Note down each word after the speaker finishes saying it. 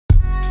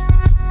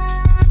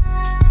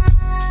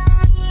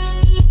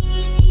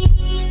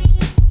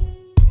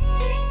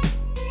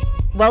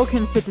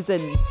Welcome,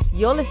 citizens.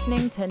 You're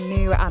listening to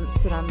New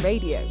Amsterdam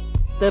Radio,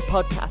 the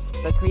podcast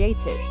for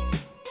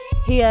creatives.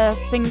 Here,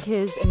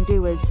 thinkers and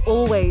doers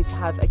always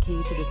have a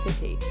key to the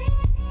city.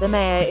 The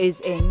mayor is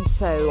in,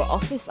 so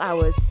office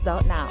hours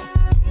start now.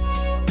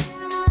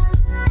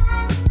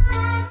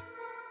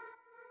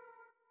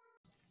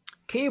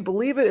 Can you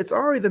believe it? It's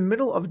already the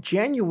middle of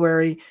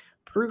January.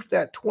 Proof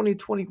that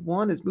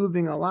 2021 is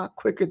moving a lot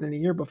quicker than the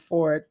year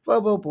before it.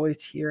 Flobo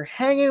Boys here,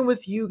 hanging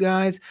with you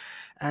guys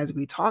as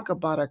we talk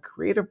about our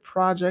creative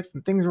projects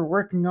and things we're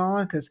working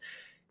on, because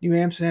New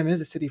Amsterdam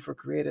is a city for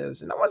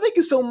creatives. And I want to thank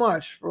you so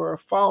much for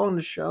following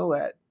the show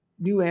at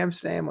New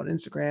Amsterdam on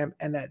Instagram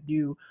and at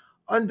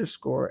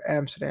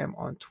New_Amsterdam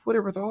on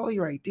Twitter with all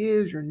your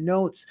ideas, your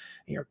notes,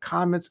 and your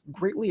comments.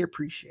 Greatly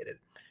appreciated.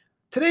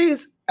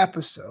 Today's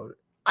episode,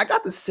 I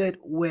got to sit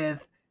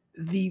with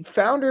the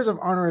founders of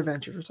Arner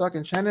Adventures. We're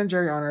talking Shannon and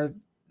Jerry Arner.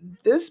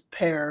 This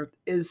pair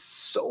is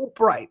so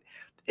bright.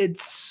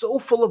 It's so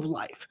full of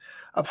life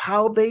of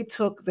how they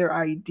took their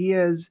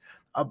ideas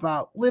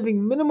about living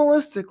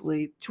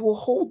minimalistically to a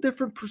whole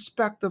different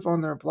perspective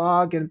on their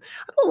blog. And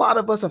I know a lot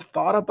of us have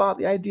thought about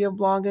the idea of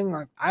blogging.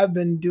 Like, I've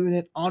been doing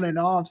it on and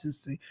off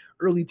since the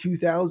early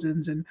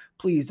 2000s. And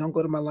please don't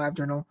go to my live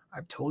journal.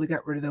 I've totally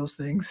got rid of those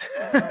things.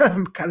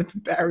 I'm kind of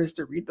embarrassed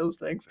to read those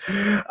things.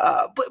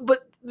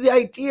 But the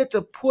idea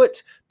to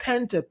put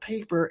pen to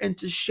paper and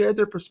to share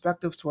their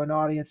perspectives to an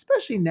audience,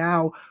 especially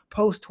now,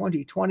 post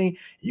 2020,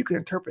 you can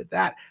interpret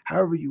that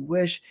however you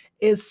wish,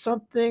 is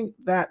something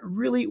that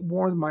really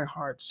warmed my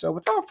heart. So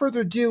without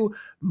further ado,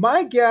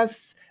 my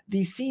guests,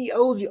 the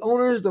CEOs, the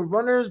owners, the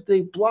runners,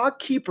 the blog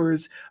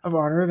keepers of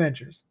Arner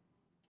Adventures.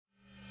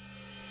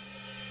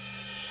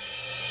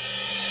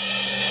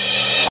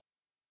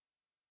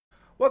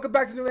 Welcome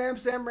back to New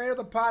Amsterdam Radio,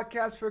 the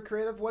podcast for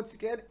creative. Once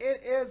again,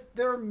 it is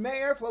their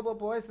mayor, Flobo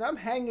Boys, and I'm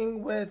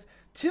hanging with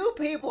two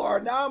people who are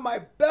now my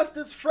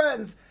bestest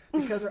friends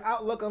because their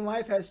outlook on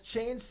life has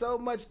changed so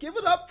much. Give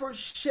it up for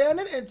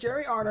Shannon and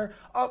Jerry Arner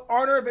of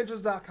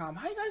ArnerAdventures.com.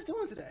 How you guys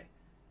doing today?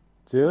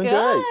 Doing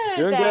great.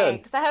 Doing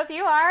thanks. Good. I hope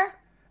you are.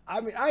 I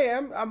mean, I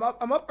am. I'm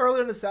up early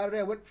on a Saturday.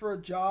 I went for a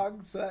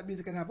jog, so that means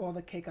I can have all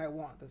the cake I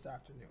want this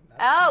afternoon.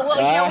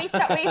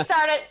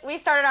 We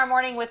started our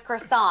morning with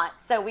croissants,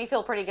 so we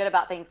feel pretty good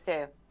about things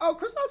too. Oh,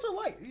 croissants are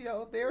light.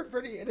 They're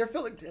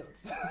filling too.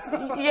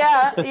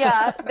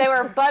 Yeah. They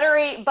were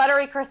buttery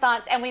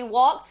croissants, and we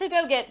walked to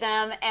go get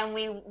them, and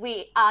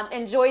we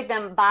enjoyed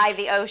them by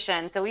the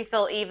ocean, so we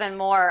feel even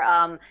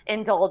more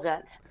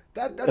indulgent.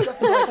 That's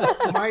definitely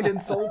like mind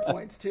and soul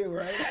points too,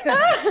 right?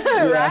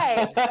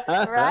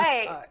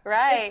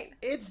 Right.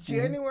 It's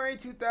January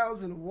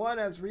 2001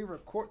 as we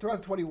record.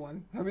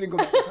 2021. We didn't go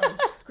back in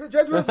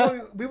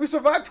time. We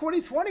survived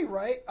 2020,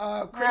 right?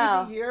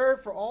 Crazy year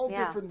for all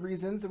different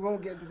reasons, and we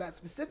won't get into that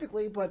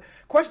specifically. But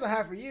question I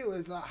have for you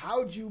is,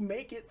 how'd you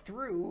make it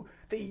through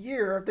the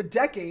year, the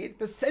decade,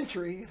 the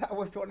century that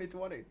was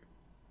 2020?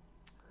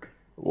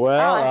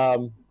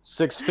 Well,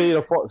 6 feet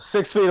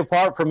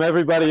apart from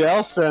everybody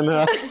else, and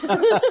and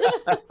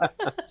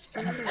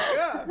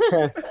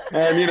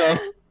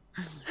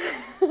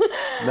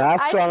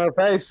masks on our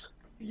face.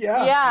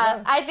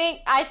 Yeah. I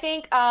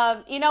think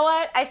you know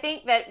what? I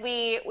think that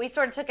we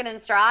sort of took it in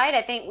stride.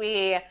 I think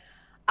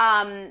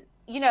I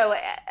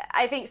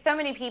think so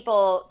many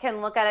people can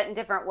look at it in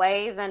different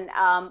ways, and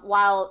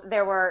while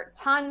there were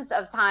tons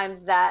of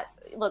times that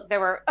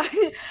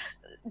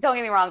don't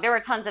get me wrong, there were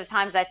tons of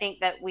times I think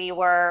that we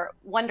were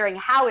wondering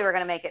how we were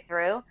going to make it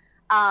through.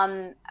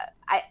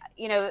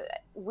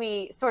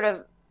 We sort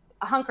of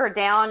hunkered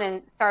down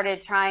and started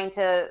trying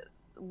to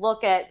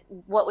look at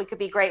what we could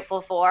be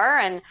grateful for,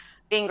 and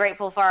being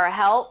grateful for our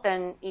health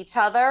and each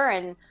other.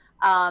 And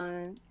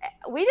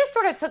we just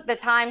sort of took the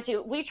time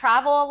we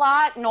travel a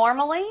lot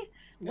normally.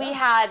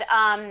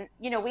 Yeah.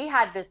 We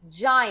had this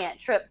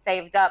giant trip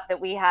saved up that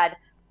we had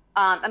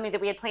that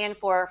we had planned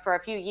for a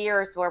few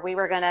years, where we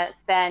were going to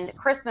spend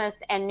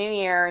Christmas and New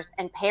Year's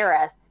in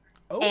Paris.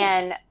 Oh.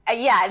 And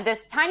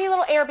this tiny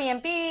little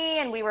Airbnb,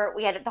 and we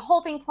had the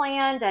whole thing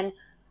planned. And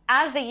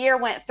as the year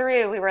went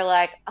through, we were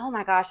like, oh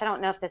my gosh, I don't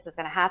know if this is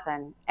going to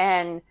happen.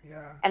 And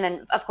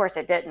then of course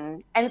it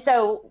didn't. And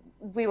so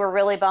we were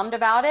really bummed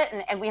about it.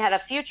 And we had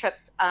a few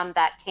trips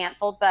that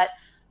canceled, but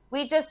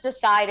we just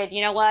decided,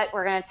 you know what,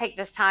 we're going to take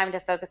this time to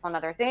focus on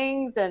other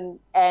things and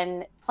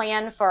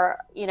plan for,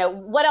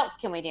 what else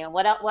can we do?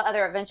 What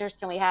other adventures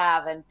can we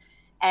have?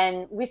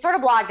 And we sort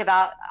of blogged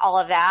about all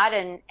of that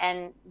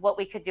and what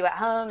we could do at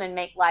home and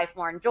make life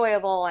more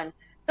enjoyable. And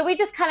so we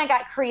just kind of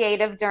got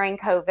creative during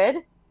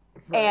COVID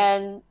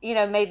and,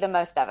 made the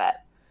most of it.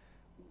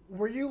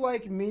 Were you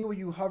like me, where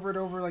you hovered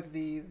over like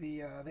the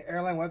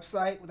airline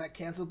website with that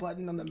cancel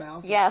button on the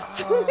mouse? Yes.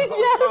 Like,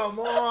 oh, come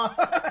on.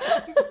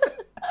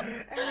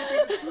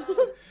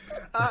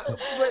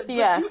 But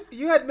yes.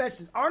 You had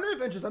mentioned Arner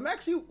Adventures. I'm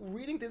actually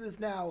reading through this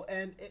now,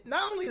 and it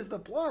not only is the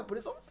blog, but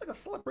it's almost like a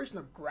celebration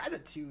of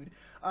gratitude.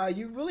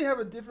 You really have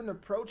a different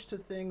approach to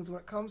things when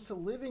it comes to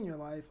living your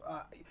life.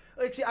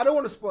 Actually, I don't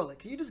want to spoil it.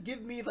 Can you just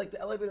give me like the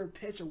elevator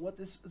pitch of what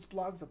this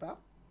blog's about?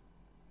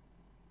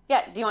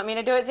 Yeah. Do you want me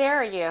to do it,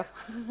 Jer, or you?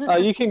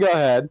 You can go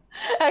ahead.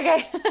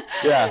 Okay.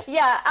 Yeah.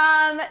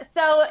 Yeah.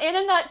 So in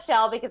a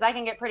nutshell, because I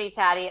can get pretty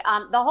chatty,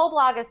 the whole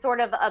blog is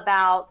sort of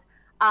about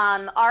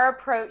our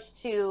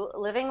approach to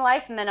living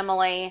life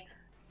minimally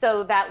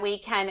so that we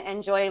can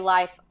enjoy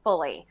life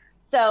fully.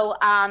 So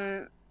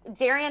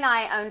Jerry and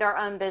I owned our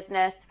own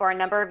business for a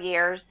number of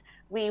years.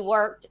 We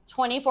worked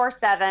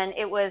 24/7.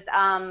 It was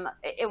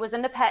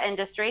in the pet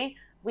industry.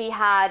 We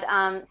had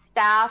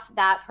staff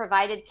that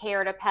provided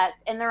care to pets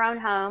in their own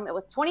home. It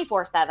was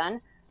 24/7.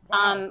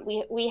 Wow.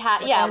 We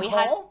had like we call?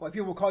 had like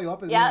people would call you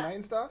up in the middle of the night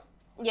and stuff.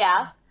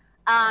 yeah.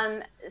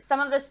 Some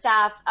of the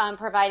staff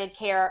provided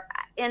care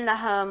in the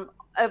home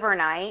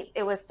overnight.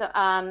 It was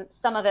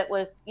some of it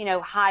was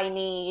high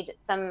need.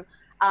 Some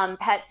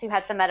pets who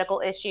had some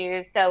medical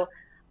issues. So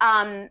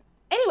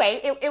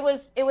anyway, it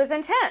was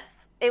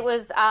intense. It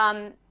was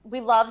we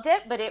loved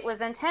it, but it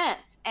was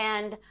intense.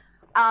 And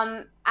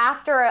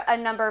after a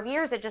number of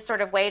years, it just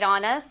sort of weighed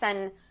on us.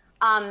 And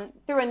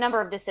through a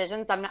number of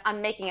decisions,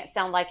 I'm making it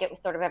sound like it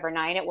was sort of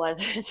overnight. It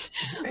wasn't,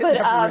 but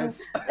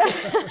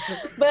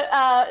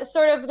but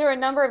sort of through a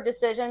number of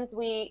decisions,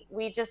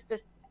 we just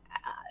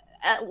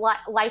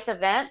life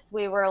events.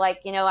 We were like,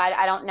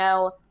 I don't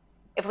know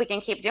if we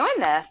can keep doing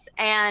this,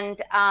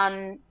 and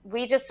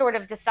we just sort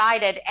of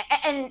decided.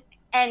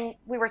 And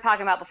we were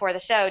talking about before the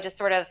show, just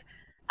sort of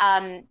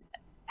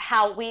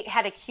how we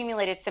had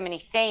accumulated so many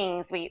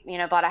things. We,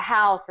 bought a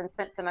house and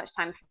spent so much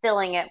time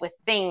filling it with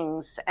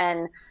things,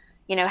 and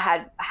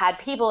had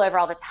people over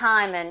all the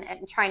time,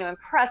 and trying to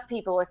impress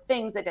people with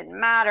things that didn't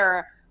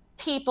matter,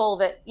 people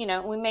that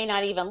we may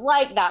not even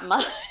like that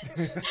much.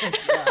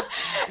 Yeah,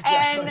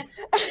 exactly.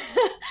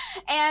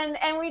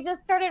 and we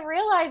just started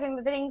realizing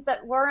the things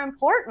that were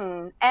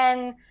important,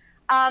 and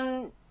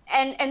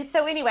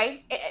so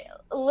anyway,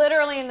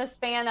 literally in the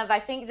span of,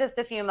 I think, just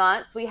a few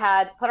months, we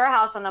had put our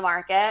house on the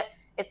market.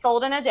 It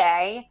sold in a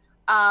day.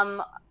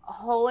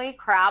 Holy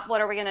crap, what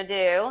are we going to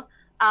do?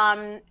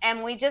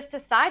 And we just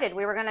decided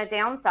we were going to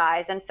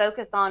downsize and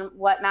focus on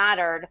what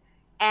mattered.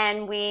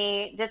 And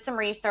we did some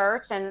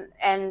research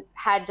and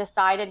had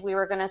decided we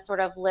were going to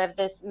sort of live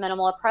this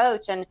minimal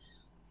approach. And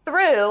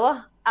through,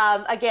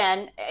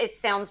 again, it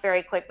sounds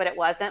very quick, but it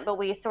wasn't. But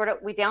we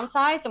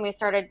downsized, and we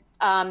started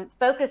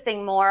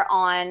focusing more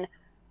on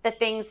the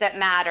things that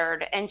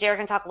mattered. And Jared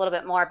can talk a little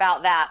bit more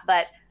about that.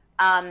 But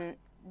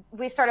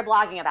we started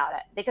blogging about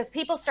it because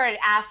people started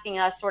asking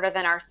us sort of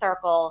in our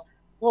circle,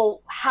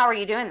 well, how are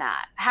you doing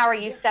that? How are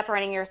you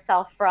separating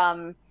yourself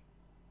from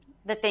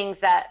the things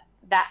that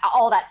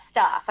all that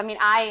stuff? I mean,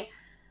 I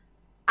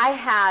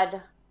had,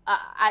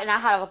 and I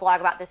have a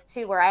blog about this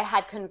too, where I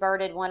had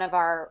converted one of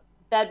our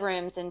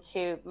bedrooms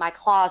into my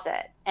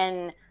closet,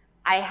 and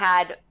I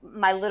had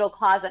my little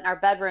closet in our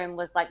bedroom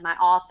was like my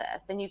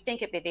office, and you'd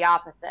think it'd be the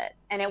opposite,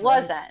 and it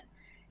wasn't.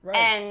 Right.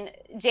 And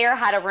Jer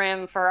had a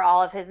room for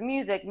all of his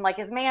music, like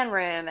his man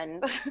room,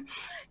 and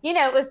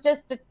it was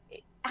just,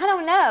 I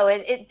don't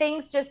know,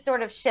 things just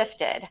sort of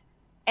shifted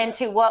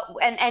into what,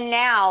 and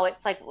now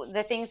it's like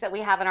the things that we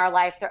have in our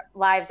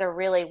lives are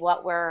really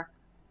what we're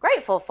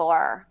grateful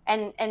for.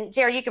 And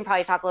Jerry, you can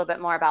probably talk a little bit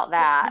more about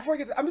that. Before I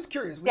get I'm just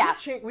curious,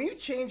 when you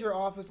change your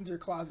office into your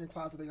closet and your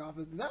closet to the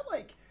office, does that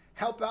like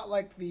help out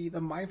like the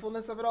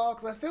mindfulness of it all?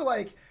 Because I feel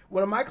like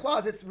when my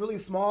closet's really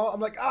small, I'm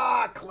like,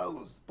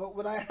 clothes. But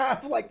when I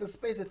have like the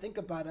space to think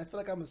about it, I feel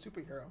like I'm a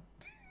superhero.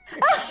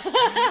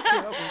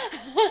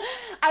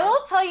 I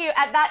will tell you,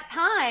 at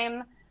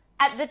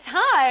the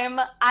time,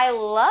 I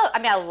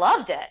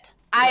loved it.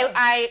 Yeah.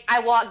 I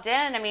walked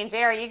in. I mean,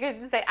 Jerry, you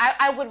could say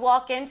I would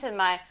walk into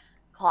my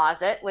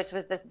closet, which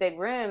was this big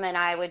room, and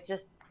I would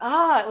just,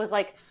 it was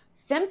like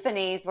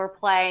symphonies were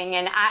playing,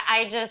 and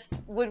I just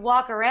would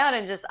walk around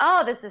and just,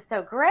 this is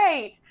so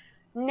great.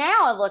 Now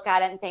I look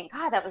at it and think,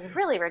 God, that was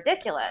really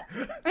ridiculous. I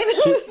mean,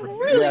 it was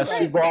really great.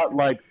 She bought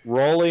like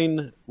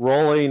rolling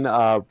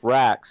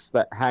racks,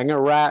 that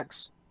hanger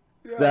racks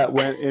that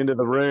went into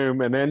the room,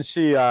 and then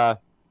she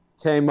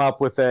came up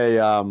with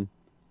a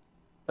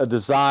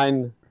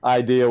design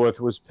idea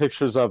was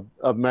pictures of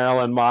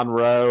Marilyn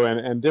Monroe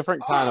and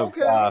different kind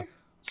of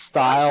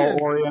style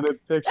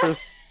oriented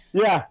pictures.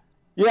 Yeah,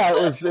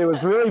 it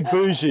was really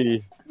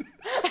bougie,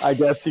 I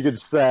guess you could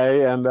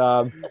say, and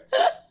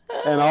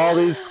all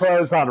these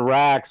clothes on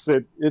racks.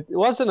 It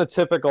wasn't a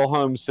typical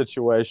home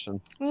situation.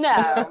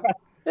 No.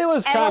 It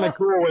was kind of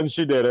cool when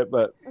she did it,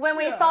 but when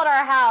we sold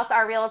our house,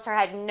 our realtor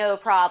had no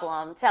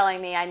problem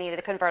telling me I needed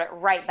to convert it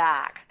right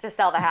back to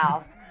sell the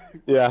house.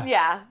 Yeah.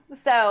 Yeah.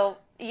 So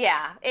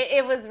yeah,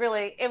 it was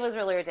really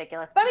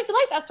ridiculous. But I mean, if you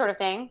like that sort of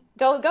thing,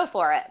 go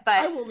for it. But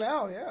I will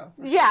now, yeah.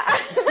 Yeah.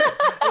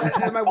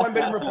 In my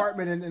one-bedroom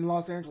apartment in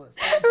Los Angeles.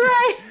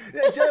 Right.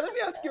 Jared, let me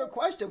ask you a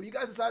question. When you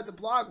guys decided to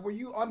blog, were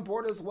you on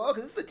board as well?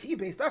 Because this is a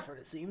team-based effort,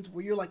 it seems.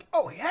 Were you like,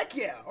 oh, heck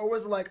yeah? Or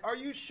was it like, are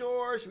you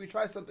sure? Should we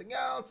try something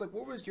else? Like,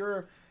 what was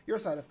your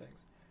side of things?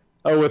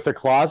 Oh, with the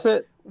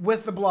closet?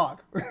 With the blog.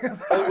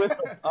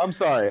 I'm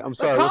sorry. The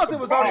closet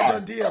was already a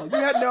done deal.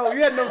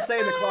 You had no say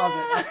in the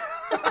closet.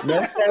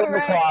 No say in the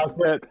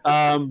closet.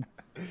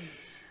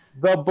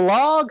 The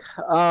blog,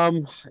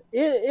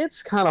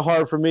 it's kind of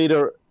hard for me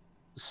to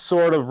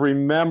sort of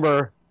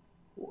remember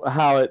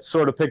how it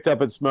sort of picked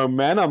up its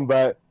momentum,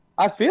 but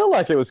I feel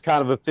like it was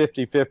kind of a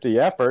 50-50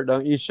 effort,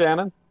 don't you,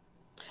 Shannon?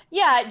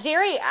 Yeah,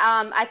 Jerry,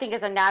 I think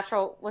was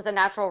a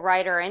natural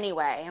writer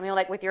anyway. I mean,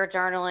 like with your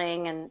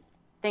journaling and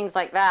things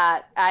like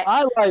that.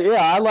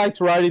 I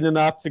liked writing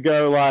enough to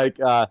go like,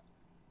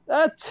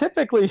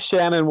 typically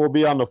Shannon will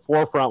be on the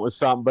forefront with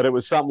something, but it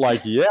was something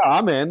like, yeah,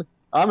 I'm in,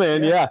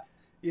 yeah.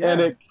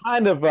 And it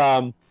kind of,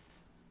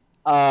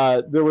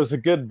 there was a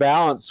good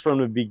balance from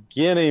the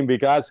beginning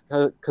because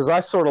I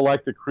sort of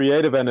like the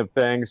creative end of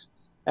things,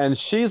 and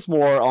she's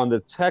more on the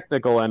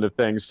technical end of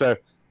things. So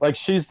like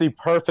she's the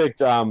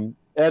perfect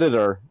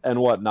editor and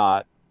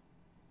whatnot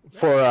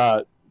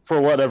for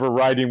whatever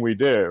writing we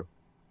do.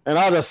 And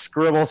I'll just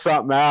scribble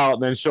something out,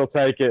 and then she'll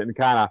take it and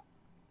kind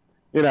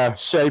of,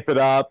 shape it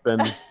up,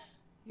 and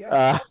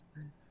and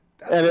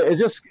it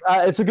just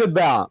it's a good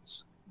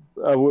balance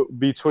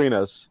between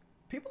us.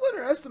 People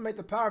underestimate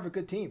the power of a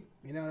good team.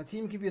 A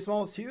team can be as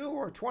small as 2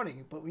 or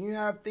 20, but when you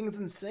have things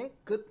in sync,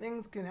 good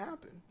things can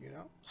happen.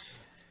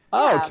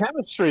 Oh,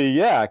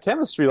 yeah.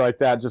 Chemistry like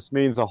that just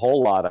means a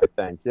whole lot, I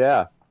think.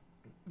 Yeah.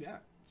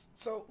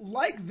 So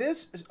like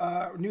this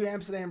New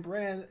Amsterdam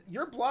brand,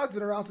 your blog's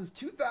been around since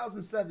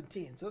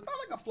 2017. So it's not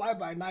like a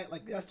fly-by-night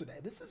like yesterday.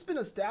 This has been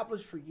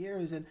established for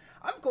years, and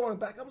I'm going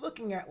back. I'm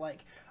looking at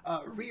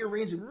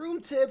rearranging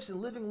room tips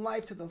and living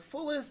life to the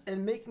fullest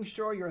and making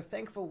sure you're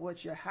thankful for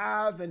what you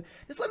have. And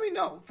just let me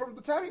know, from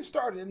the time you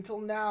started until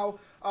now,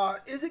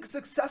 is it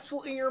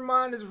successful in your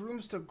mind? Is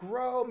rooms to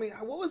grow? I mean,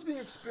 what has been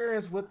your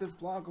experience with this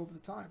blog over the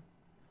time?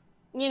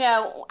 When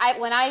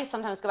I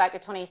sometimes go back to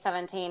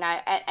 2017,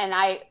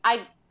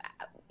 I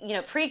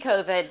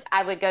pre-COVID,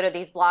 I would go to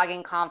these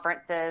blogging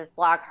conferences,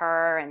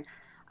 BlogHer,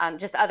 and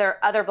just other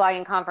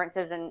blogging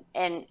conferences, and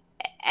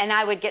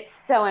I would get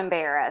so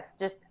embarrassed.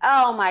 Just,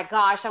 oh my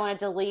gosh, I want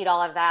to delete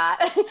all of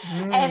that.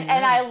 And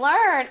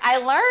I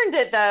learned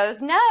at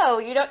those. No,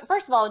 you don't.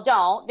 First of all,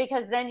 don't,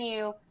 because then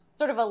you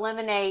sort of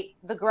eliminate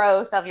the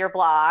growth of your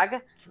blog.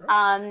 Sure.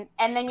 And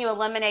then you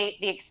eliminate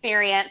the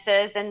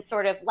experiences, and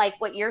sort of like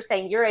what you're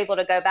saying, you're able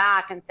to go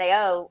back and say,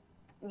 oh,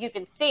 you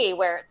can see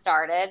where it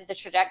started, the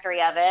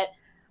trajectory of it.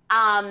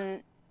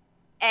 And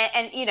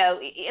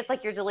it's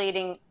like you're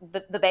deleting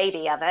the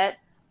baby of it.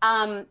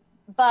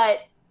 But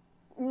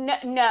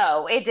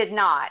no, it did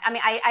not. I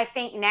mean, I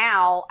think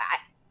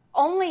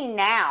only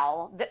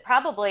now that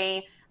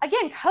probably,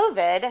 again,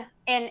 COVID,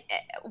 and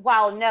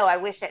while no, I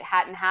wish it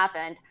hadn't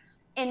happened,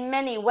 in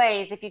many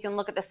ways, if you can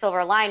look at the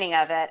silver lining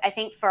of it, I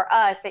think for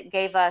us, it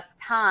gave us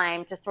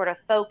time to sort of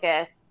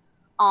focus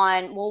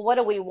on, well, what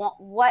do we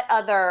want? What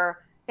other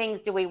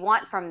things do we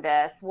want from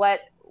this? What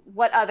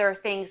other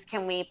things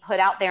can we put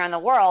out there in the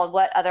world?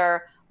 What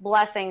other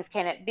blessings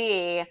can it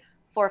be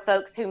for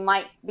folks who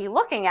might be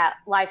looking at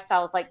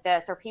lifestyles like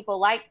this, or people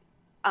like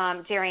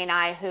Jerry and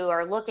I who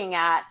are looking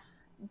at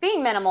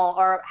being minimal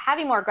or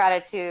having more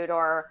gratitude,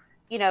 or,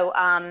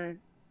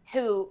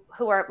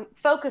 who are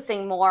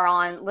focusing more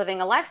on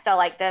living a lifestyle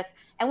like this,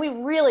 and we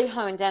really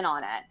honed in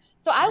on it.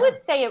 So I would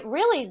say it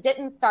really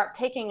didn't start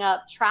picking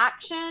up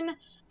traction,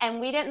 and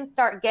we didn't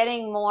start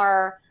getting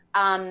more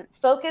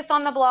focus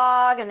on the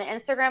blog and the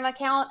Instagram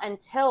account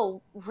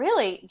until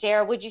really,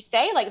 Jared, would you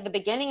say like the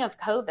beginning of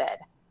COVID?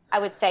 I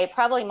would say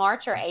probably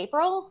March or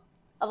April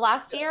of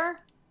last year.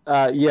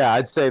 Yeah,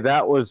 I'd say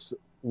that was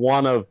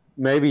one of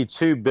maybe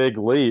 2 big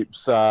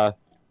leaps. The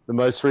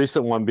most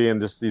recent one being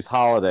just these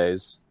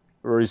holidays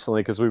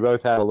recently, because we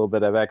both had a little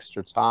bit of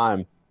extra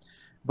time.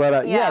 But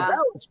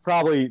that was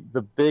probably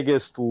the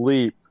biggest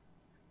leap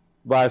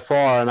by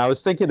far. And I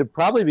was thinking it'd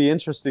probably be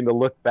interesting to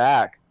look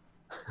back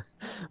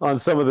on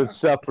some of the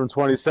stuff from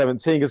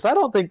 2017, because I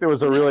don't think there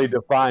was a really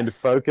defined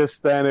focus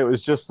then. It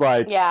was just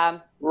like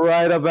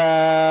right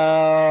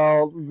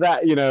about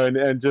that,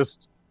 and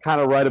just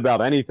kind of write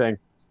about anything.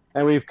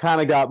 And we've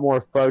kind of got more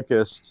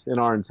focused in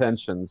our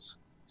intentions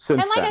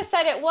since then. And like I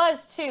said, it was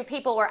too,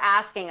 people were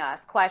asking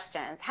us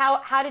questions.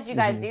 How did you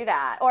guys do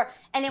that?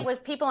 And it was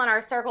people in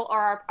our circle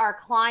or our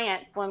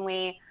clients when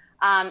we,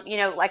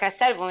 like I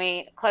said, when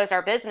we closed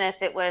our business,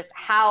 it was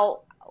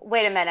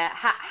wait a minute,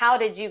 how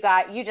did you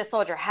just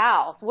sold your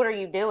house. What are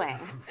you doing?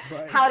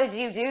 Right. How did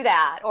you do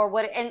that? Or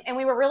what? And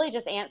we were really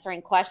just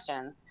answering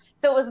questions.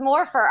 So it was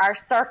more for our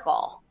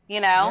circle,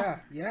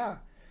 Yeah.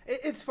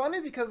 It's funny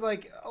because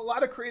like a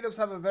lot of creatives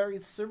have a very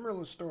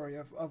similar story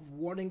of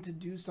wanting to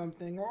do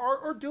something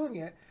or doing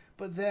it.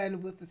 But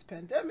then with this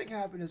pandemic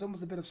happening, it's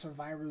almost a bit of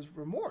survivor's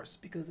remorse,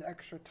 because the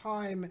extra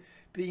time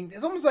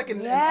it's almost like an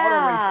auto race,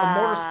 a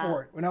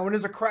motorsport. When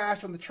there's a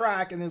crash on the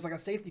track and there's like a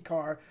safety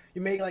car,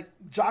 you may like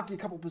jockey a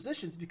couple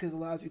positions because it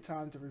allows you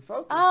time to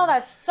refocus. Oh,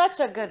 that's such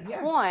a good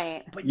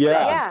point. But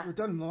we're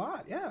done a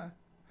lot. Yeah.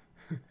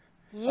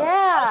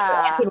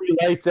 I can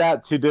relate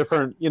that to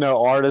different,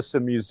 artists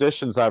and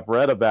musicians I've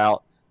read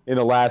about in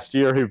the last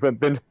year who've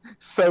been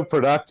so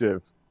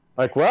productive.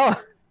 Like,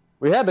 well,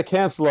 we had to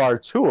cancel our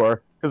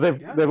tour because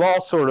they've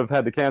all sort of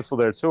had to cancel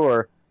their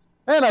tour,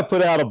 and I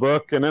put out a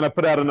book, and then I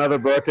put out another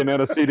book, and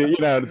then a CD. You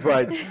know, it's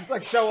like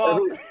show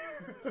off.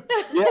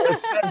 Yeah,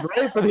 it's been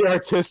great for the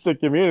artistic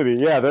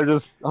community. Yeah, they're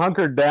just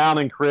hunkered down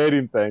and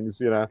creating things.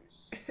 You know.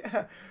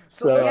 Yeah.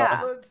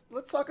 So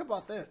let's talk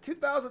about this.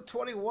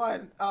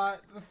 2021, the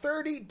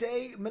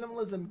 30-day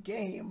minimalism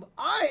game.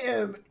 I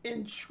am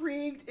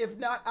intrigued, if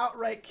not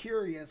outright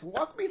curious.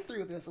 Walk me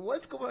through this.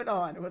 What's going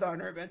on with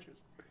Honor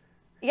Adventures?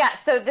 Yeah,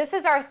 so this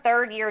is our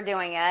third year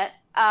doing it.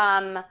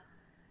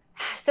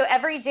 So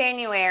every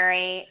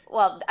January,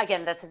 well,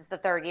 again, this is the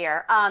third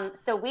year.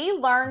 So we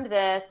learned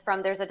this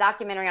from, there's a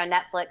documentary on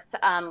Netflix,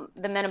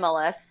 The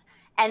Minimalists,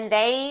 and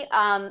they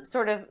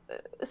sort of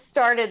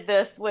started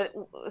this with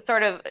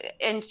sort of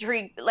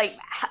intrigue, like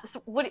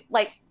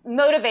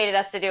motivated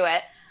us to do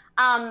it.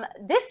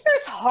 This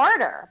year's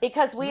harder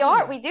because we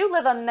do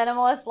live a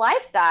minimalist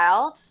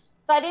lifestyle.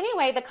 But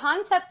anyway, the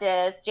concept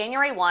is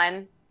January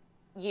 1,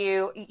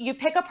 you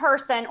pick a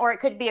person, or it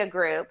could be a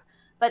group,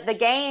 but the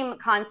game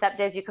concept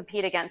is you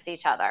compete against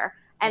each other.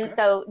 And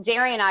so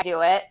Jerry and I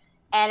do it.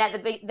 And at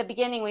the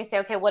beginning, we say,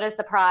 okay, what is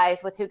the prize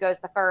with who goes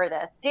the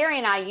furthest? Jerry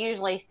and I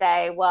usually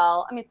say,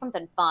 well, I mean,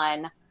 something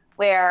fun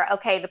where,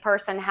 okay, the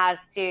person has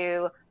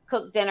to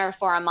cook dinner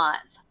for a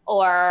month,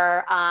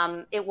 or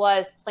it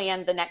was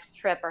planned the next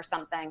trip or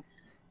something.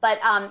 But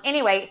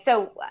anyway,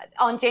 so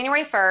on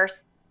January 1st,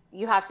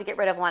 you have to get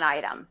rid of one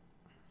item.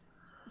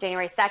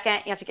 January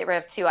 2nd, you have to get rid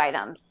of 2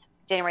 items.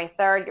 January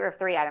 3rd, get rid of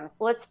 3 items.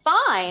 Well, it's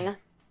fine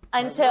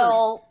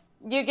until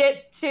you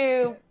get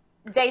to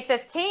day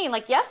 15.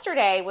 Like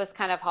yesterday was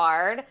kind of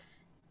hard.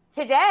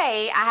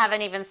 Today, I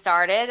haven't even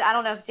started. I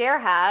don't know if Jer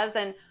has.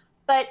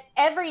 But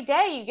every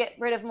day you get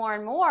rid of more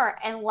and more.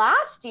 And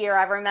last year,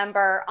 I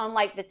remember on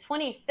like the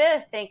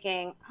 25th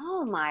thinking,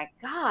 oh my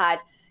God.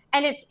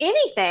 And it's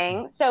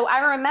anything. So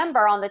I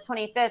remember on the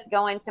 25th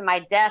going to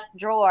my desk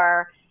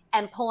drawer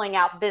and pulling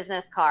out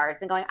business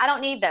cards and going, I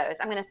don't need those.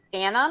 I'm going to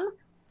scan them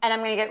and I'm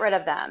going to get rid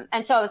of them.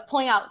 And so I was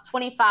pulling out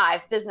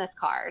 25 business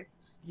cards.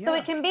 Yeah. So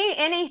it can be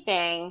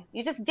anything.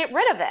 You just get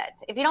rid of it.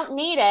 If you don't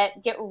need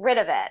it, get rid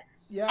of it.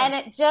 Yeah. And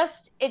it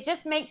just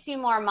makes you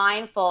more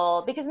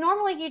mindful, because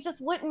normally you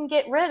just wouldn't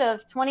get rid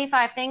of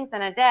 25 things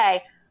in a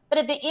day. But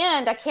at the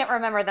end, I can't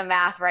remember the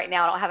math right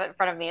now. I don't have it in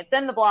front of me. It's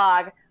in the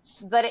blog,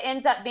 but it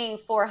ends up being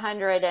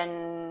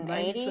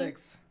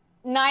 496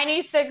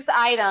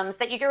 items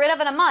that you get rid of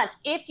in a month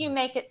if you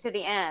make it to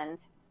the end.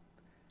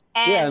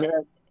 And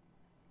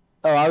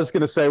I was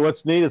going to say,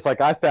 what's neat is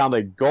like I found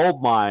a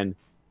gold mine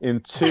in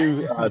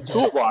 2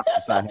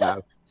 toolboxes I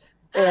have,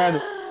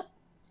 and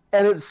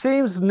it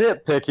seems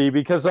nitpicky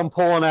because I'm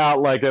pulling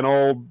out like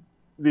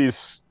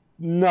these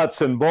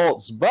nuts and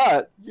bolts,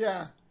 but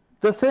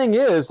the thing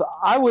is,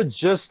 I would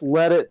just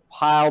let it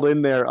piled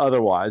in there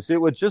otherwise.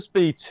 It would just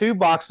be 2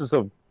 boxes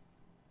of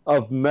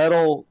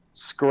metal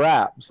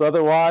scraps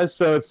otherwise.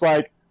 So it's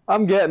like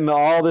I'm getting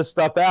all this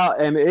stuff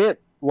out, and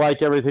it,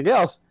 like everything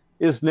else,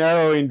 is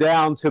narrowing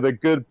down to the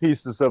good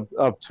pieces of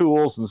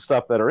tools and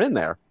stuff that are in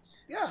there.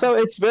 Yeah. So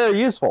it's very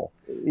useful,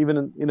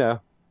 even, you know.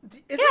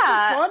 Is it for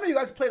fun, or you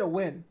guys play to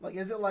win? Like,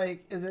 is it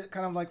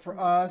kind of like for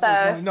us?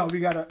 Like, no, we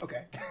gotta,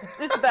 okay.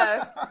 It's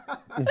both.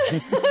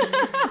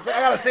 So I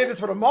gotta save this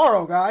for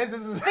tomorrow, guys.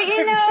 But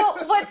you know,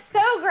 what's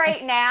so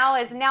great now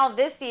is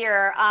this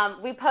year,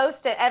 we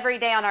post it every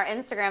day on our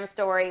Instagram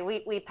story.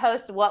 We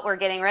post what we're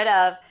getting rid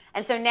of.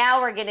 And so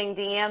now we're getting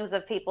DMs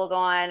of people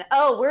going,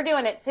 oh, we're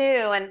doing it too,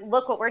 and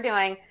look what we're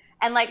doing.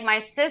 And like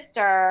my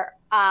sister,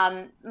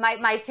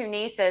 my 2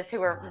 nieces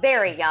who are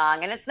very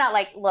young, and it's not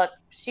like, look,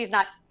 she's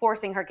not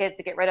forcing her kids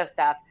to get rid of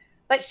stuff,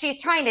 but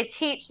she's trying to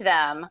teach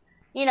them,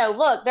 you know,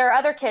 look, there are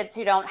other kids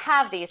who don't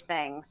have these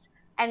things.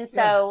 And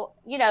so,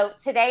 you know,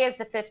 today is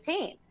the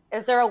 15th.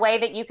 Is there a way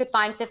that you could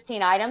find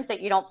 15 items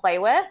that you don't play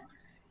with?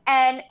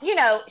 And, you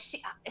know,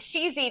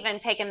 she's even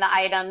taken the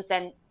items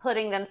and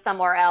putting them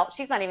somewhere else.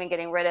 She's not even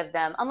getting rid of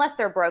them unless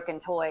they're broken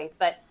toys.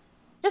 But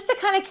just to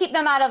kind of keep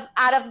them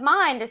out of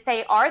mind, to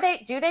say,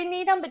 do they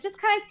need them? But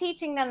just kind of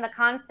teaching them the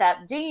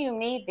concept. Do you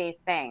need these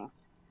things?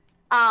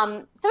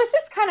 So it's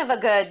just kind of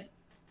a good,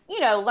 you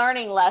know,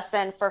 learning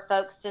lesson for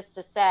folks, just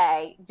to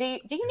say, do you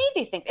need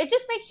these things? It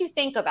just makes you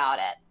think about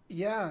it.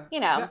 Yeah. You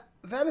know.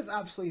 That is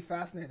absolutely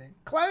fascinating.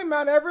 Climbing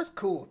Mount Everest,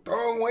 cool.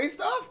 Throwing away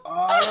stuff?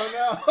 Oh, I don't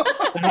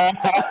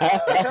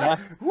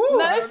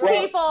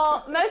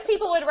know. Most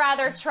people would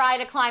rather try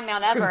to climb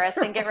Mount Everest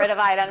than get rid of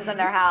items in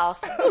their house.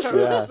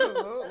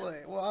 Absolutely.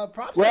 Well,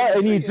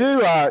 and you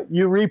do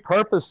you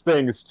repurpose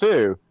things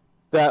too.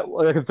 That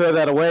you can throw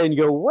that away and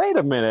you go, wait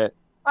a minute,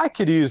 I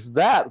could use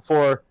that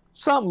for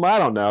something, I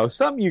don't know,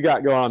 something you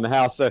got going on in the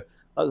house. So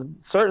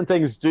certain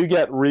things do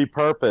get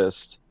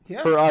repurposed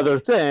for other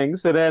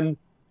things, and then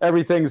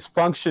everything's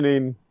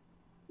functioning,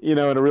 you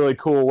know, in a really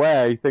cool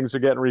way. Things are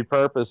getting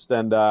repurposed.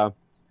 And a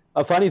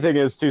funny thing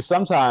is, too,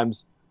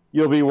 sometimes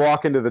you'll be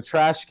walking to the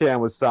trash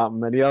can with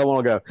something, and the other one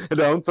will go,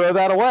 don't throw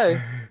that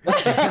away.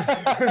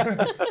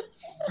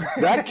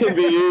 That can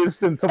be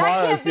used in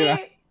tomorrow's,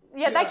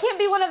 Yeah, that can't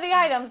be one of the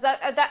items.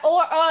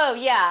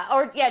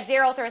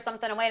 Gerald throws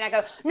something away, and I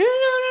go,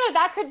 no,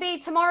 that could be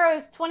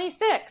tomorrow's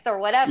 26th or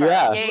whatever.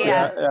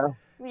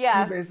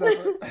 Yeah.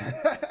 Basically.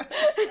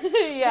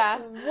 Yeah.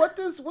 What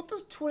does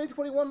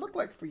 2021 look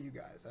like for you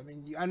guys? I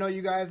mean, I know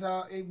you guys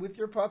with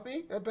your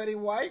puppy, Betty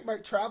White,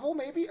 might travel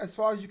maybe as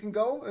far as you can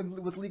go, and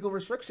with legal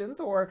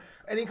restrictions, or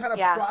any kind of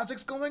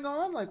projects going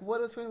on. Like,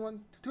 what does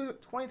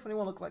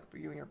 2021 look like for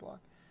you and your blog?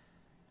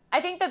 I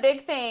think the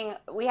big thing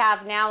we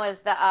have now is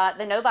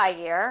the no-buy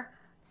year.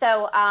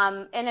 So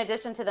in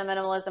addition to the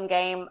minimalism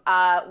game,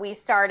 we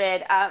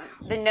started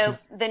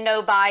the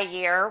no-buy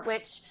year,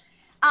 which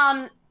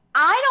I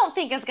don't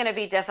think is going to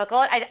be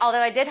difficult. Although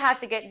I did have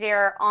to get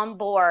Jer on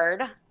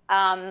board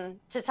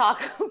to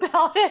talk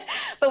about it,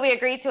 but we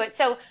agreed to it.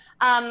 So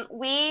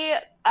we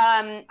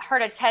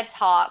heard a TED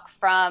Talk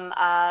from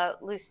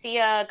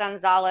Lucia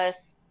Gonzalez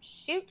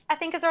Shoot, I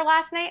think is her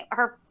last name.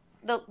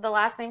 The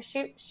last name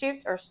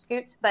Shoot or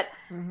Scoot. But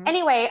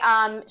anyway,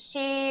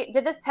 she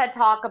did this TED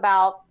Talk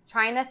about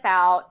trying this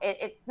out.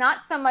 It's not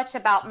so much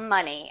about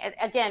money.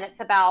 It's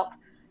about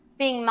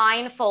being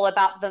mindful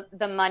about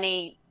the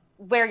money,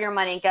 where your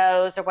money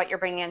goes or what you're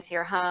bringing into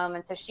your home.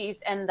 And so she's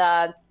in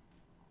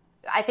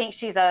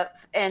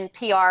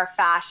PR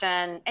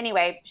fashion.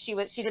 Anyway, she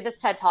did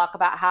this TED Talk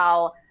about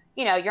how,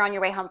 you're on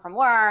your way home from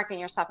work and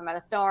you're stopping by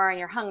the store and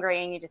you're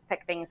hungry and you just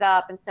pick things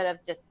up instead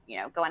of just,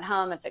 going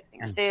home and fixing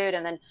your food.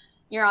 And then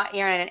you're on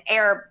an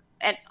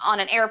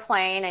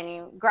airplane and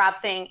you grab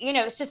things,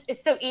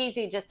 it's so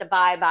easy just to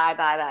buy.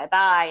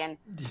 And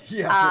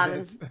yes, it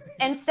is.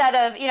 Instead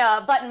of,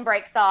 a button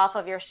breaks off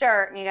of your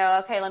shirt and you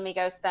go, okay, let me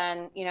go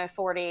spend,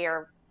 $40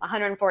 or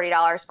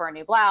 $140 for a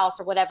new blouse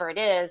or whatever it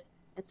is,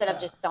 instead of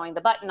just sewing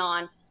the button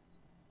on.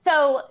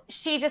 So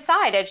she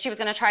decided she was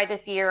going to try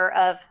this year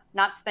of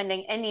not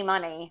spending any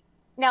money.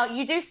 Now,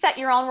 you do set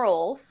your own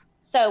rules.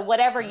 So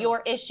whatever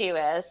your issue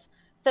is.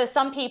 So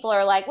some people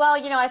are like, well,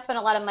 I spend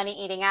a lot of money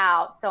eating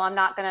out, so I'm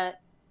not going to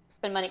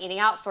spend money eating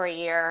out for a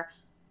year.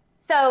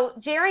 So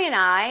Jerry and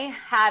I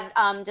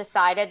have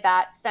decided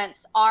that since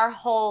our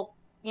whole,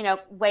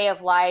 way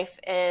of life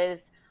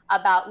is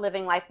about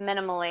living life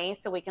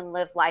minimally so we can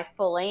live life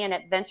fully and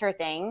adventure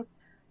things,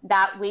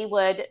 that we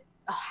would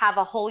have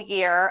a whole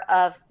year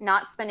of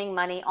not spending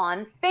money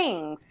on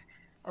things.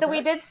 Okay. So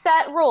we did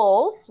set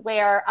rules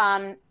where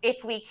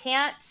if we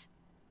can't,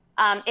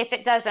 if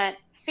it doesn't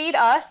feed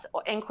us,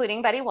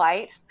 including Betty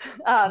White,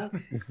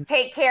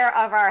 take care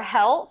of our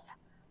health,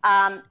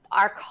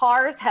 our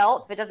car's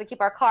health, if it doesn't keep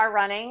our car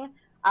running,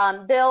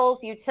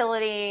 bills,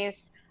 utilities,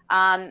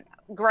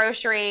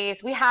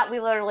 groceries. We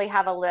literally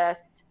have a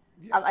list,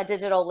 a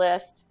digital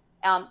list.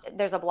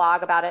 There's a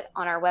blog about it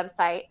on our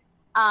website.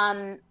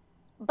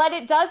 But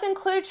it does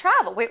include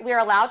travel. We're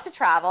allowed to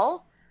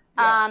travel.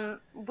 Yeah.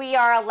 We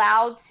are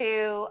allowed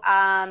to,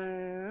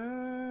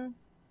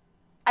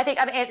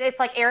 it's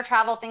like air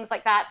travel, things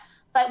like that.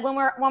 But when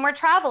we're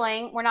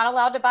traveling, we're not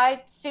allowed to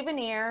buy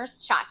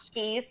souvenirs,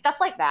 tchotchkes, stuff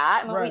like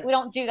that. Right. We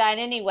don't do that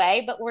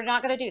anyway, but we're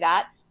not going to do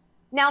that.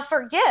 Now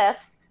for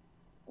gifts,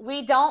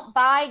 we don't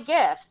buy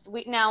gifts.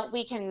 We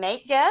can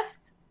make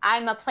gifts.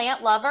 I'm a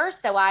plant lover,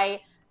 so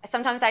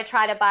sometimes I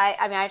try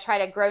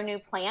to grow new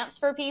plants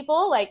for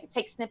people, like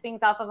take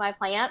snippings off of my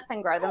plants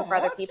and grow them for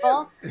other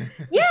people.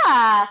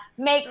 Yeah.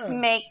 Make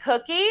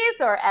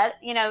cookies or,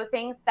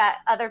 things that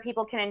other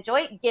people can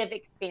enjoy, give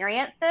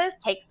experiences,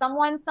 take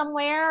someone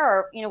somewhere,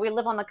 or, we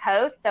live on the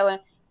coast. So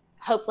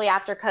hopefully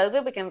after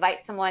COVID, we can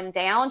invite someone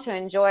down to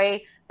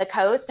enjoy the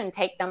coast and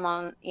take them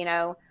on,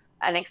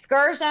 an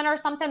excursion or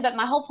something. But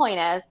my whole point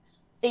is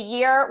the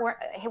year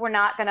we're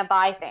not going to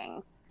buy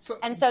things. So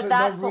that's no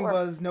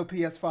Roombas, no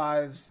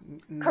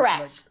PS5s.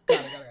 Correct. Got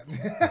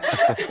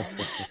it.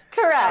 Correct.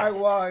 All right,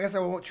 well, I guess I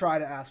won't try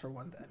to ask for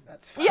one then.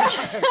 That's fine. Yeah.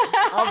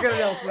 I'll get it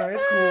elsewhere.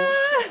 It's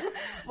cool.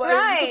 Well,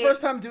 right. Is this the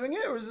first time doing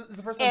it, or is this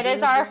the first time doing it? It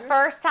is our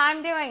first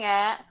time doing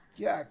it.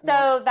 Yeah.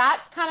 So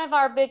that's kind of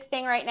our big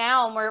thing right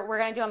now, and we're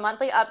going to do a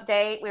monthly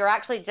update. We were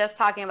actually just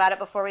talking about it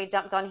before we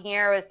jumped on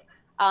here.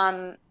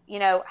 We're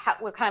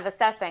kind of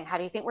assessing, how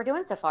do you think we're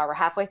doing so far? We're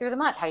halfway through the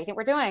month. How do you think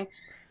we're doing?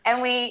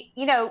 And we,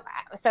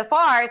 so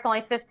far it's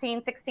only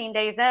 15, 16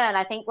 days in.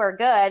 I think we're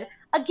good.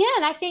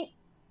 Again, I think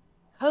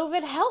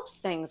COVID helps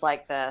things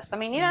like this. I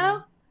mean,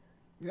 Yeah.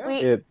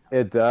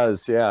 It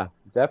does. Yeah,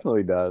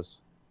 definitely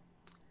does.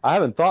 I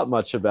haven't thought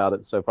much about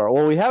it so far.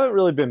 Well, we haven't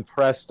really been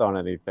pressed on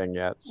anything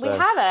yet. So. We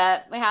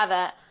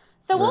haven't.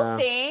 So we'll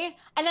see.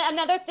 And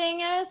another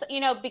thing is,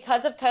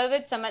 because of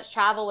COVID, so much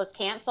travel was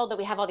canceled that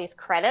we have all these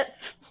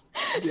credits.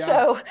 Yeah.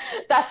 So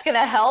that's going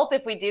to help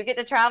if we do get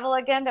to travel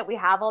again, that we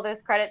have all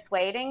those credits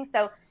waiting.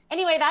 So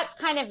anyway, that's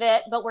kind of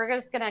it. But we're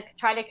just going to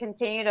try to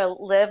continue to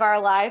live our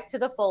life to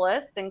the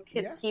fullest and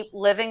keep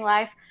living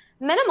life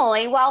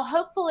minimally, while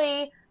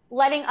hopefully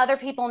letting other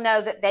people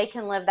know that they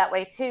can live that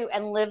way too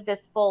and live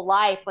this full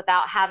life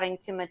without having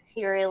to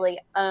materially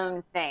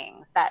own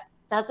things. That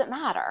doesn't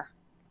matter.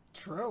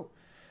 True.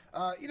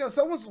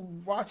 Someone's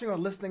watching or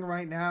listening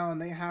right now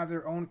and they have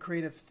their own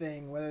creative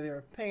thing, whether they're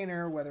a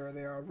painter, whether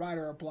they're a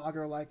writer or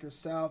blogger like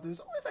yourself. There's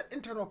always that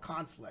internal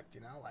conflict,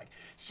 like,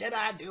 should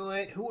I do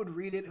it? Who would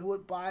read it? Who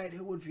would buy it?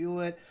 Who would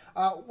view it?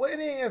 What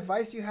any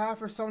advice you have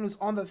for someone who's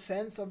on the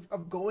fence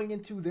of going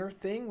into their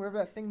thing, wherever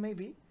that thing may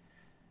be?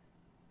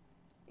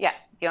 Yeah.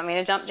 You want me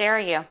to jump,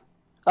 Jerry? You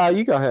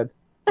go ahead.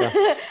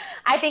 Yeah.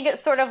 I think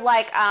it's sort of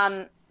like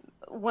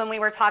when we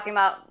were talking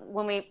about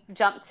when we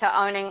jumped to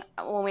own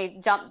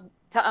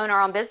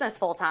our own business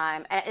full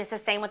time, and it's the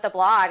same with the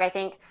blog. I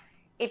think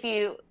if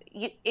you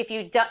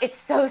don't, it's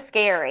so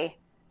scary,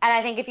 and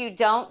I think if you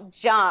don't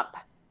jump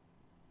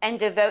and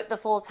devote the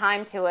full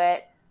time to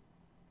it,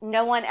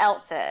 no one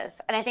else is.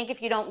 And I think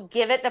if you don't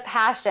give it the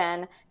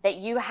passion that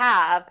you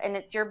have, and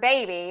it's your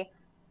baby,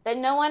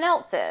 then no one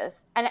else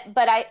is.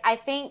 But I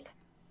think,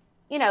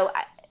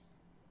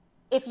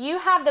 if you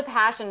have the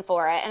passion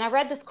for it, and I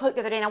read this quote the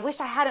other day, and I wish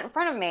I had it in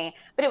front of me,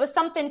 but it was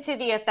something to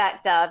the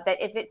effect of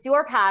that if it's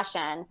your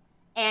passion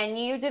and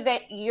you're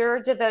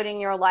devoting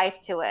your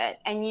life to it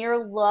and you're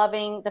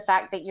loving the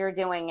fact that you're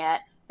doing it,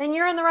 then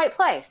you're in the right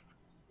place.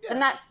 Yeah.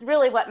 And that's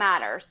really what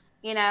matters,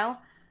 and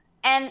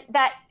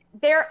that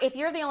if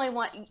you're the only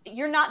one,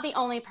 you're not the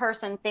only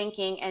person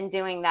thinking and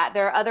doing that.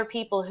 There are other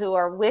people who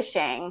are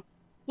wishing,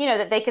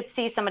 that they could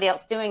see somebody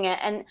else doing it.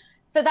 And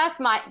so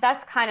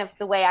that's kind of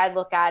the way I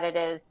look at it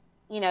is,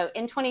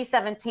 in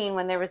 2017,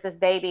 when there was this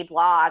baby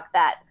blog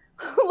that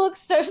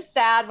looks so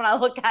sad when I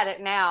look at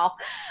it now,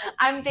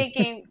 I'm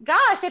thinking,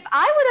 gosh, if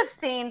I would have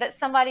seen that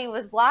somebody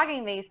was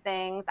blogging these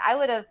things, I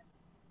would have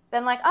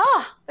been like,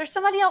 oh, there's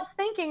somebody else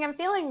thinking and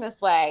feeling this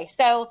way.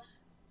 So,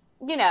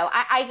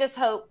 I just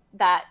hope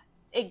that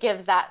it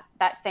gives that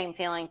same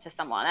feeling to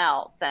someone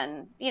else.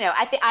 And,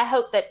 I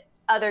hope that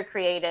other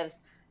creatives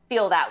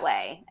feel that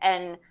way.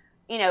 And,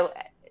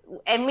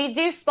 and we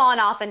do spawn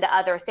off into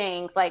other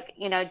things, like,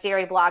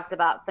 Jerry blogs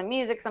about some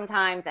music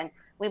sometimes, and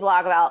we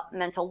blog about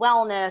mental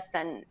wellness.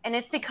 And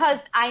it's because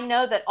I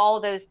know that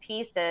all those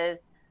pieces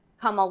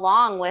come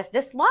along with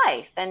this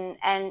life and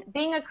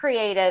being a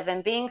creative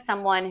and being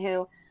someone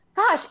who,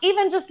 gosh,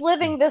 even just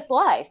living this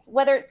life,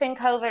 whether it's in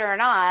COVID or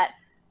not,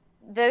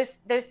 those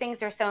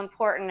things are so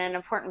important, an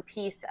important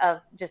piece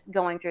of just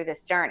going through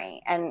this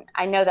journey. And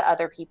I know that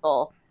other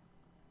people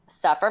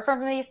suffer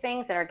from these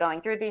things and are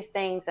going through these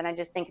things. And I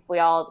just think if we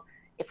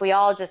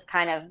all just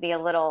kind of be a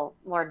little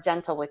more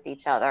gentle with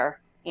each other,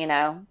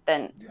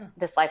 then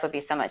this life would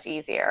be so much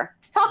easier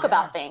to talk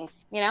about things,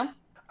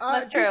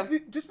 That's true.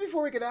 Just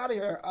before we get out of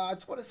here, I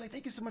just want to say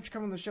thank you so much for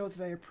coming on the show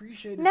today. I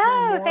appreciate it.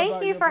 No,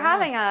 thank you for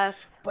having us.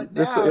 But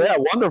now,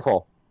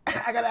 wonderful.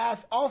 I got to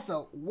ask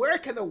also, where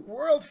can the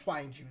world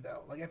find you,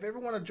 though? Like, if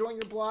everyone want to join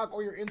your blog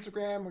or your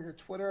Instagram or your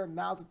Twitter,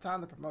 now's the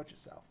time to promote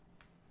yourself.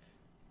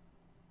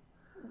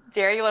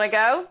 Jerry, you want to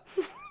go?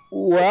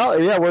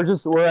 Well, yeah, we're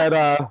at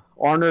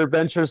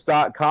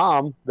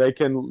arneradventures.com. They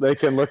can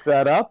look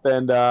that up,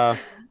 and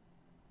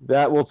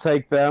that will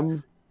take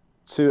them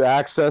to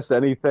access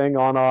anything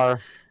on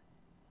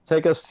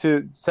take them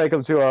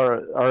to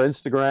our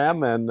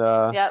Instagram, and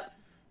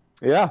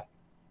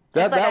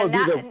that would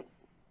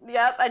be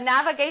a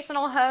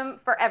navigational home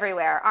for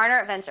everywhere.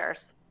 Arner Adventures.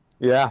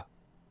 Yeah.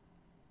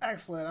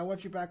 Excellent. I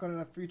want you back on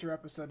a future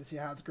episode to see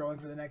how it's growing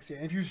for the next year.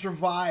 And if you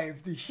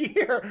survive the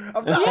year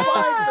of not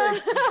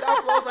buying things,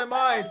 that blows my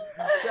mind.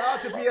 Shout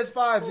out to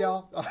PS5,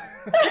 y'all.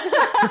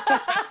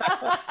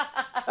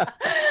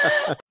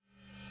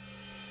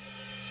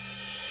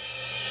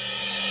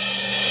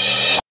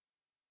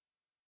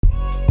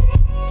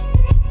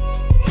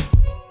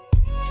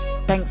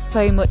 Thanks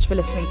so much for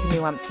listening to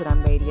New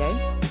Amsterdam Radio.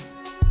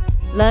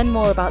 Learn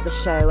more about the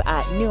show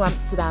at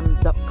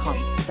newamsterdam.com.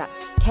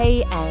 That's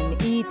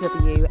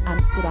KNEW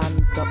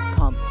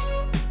Amsterdam.com.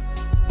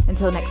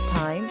 Until next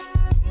time,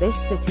 this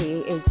city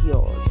is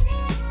yours.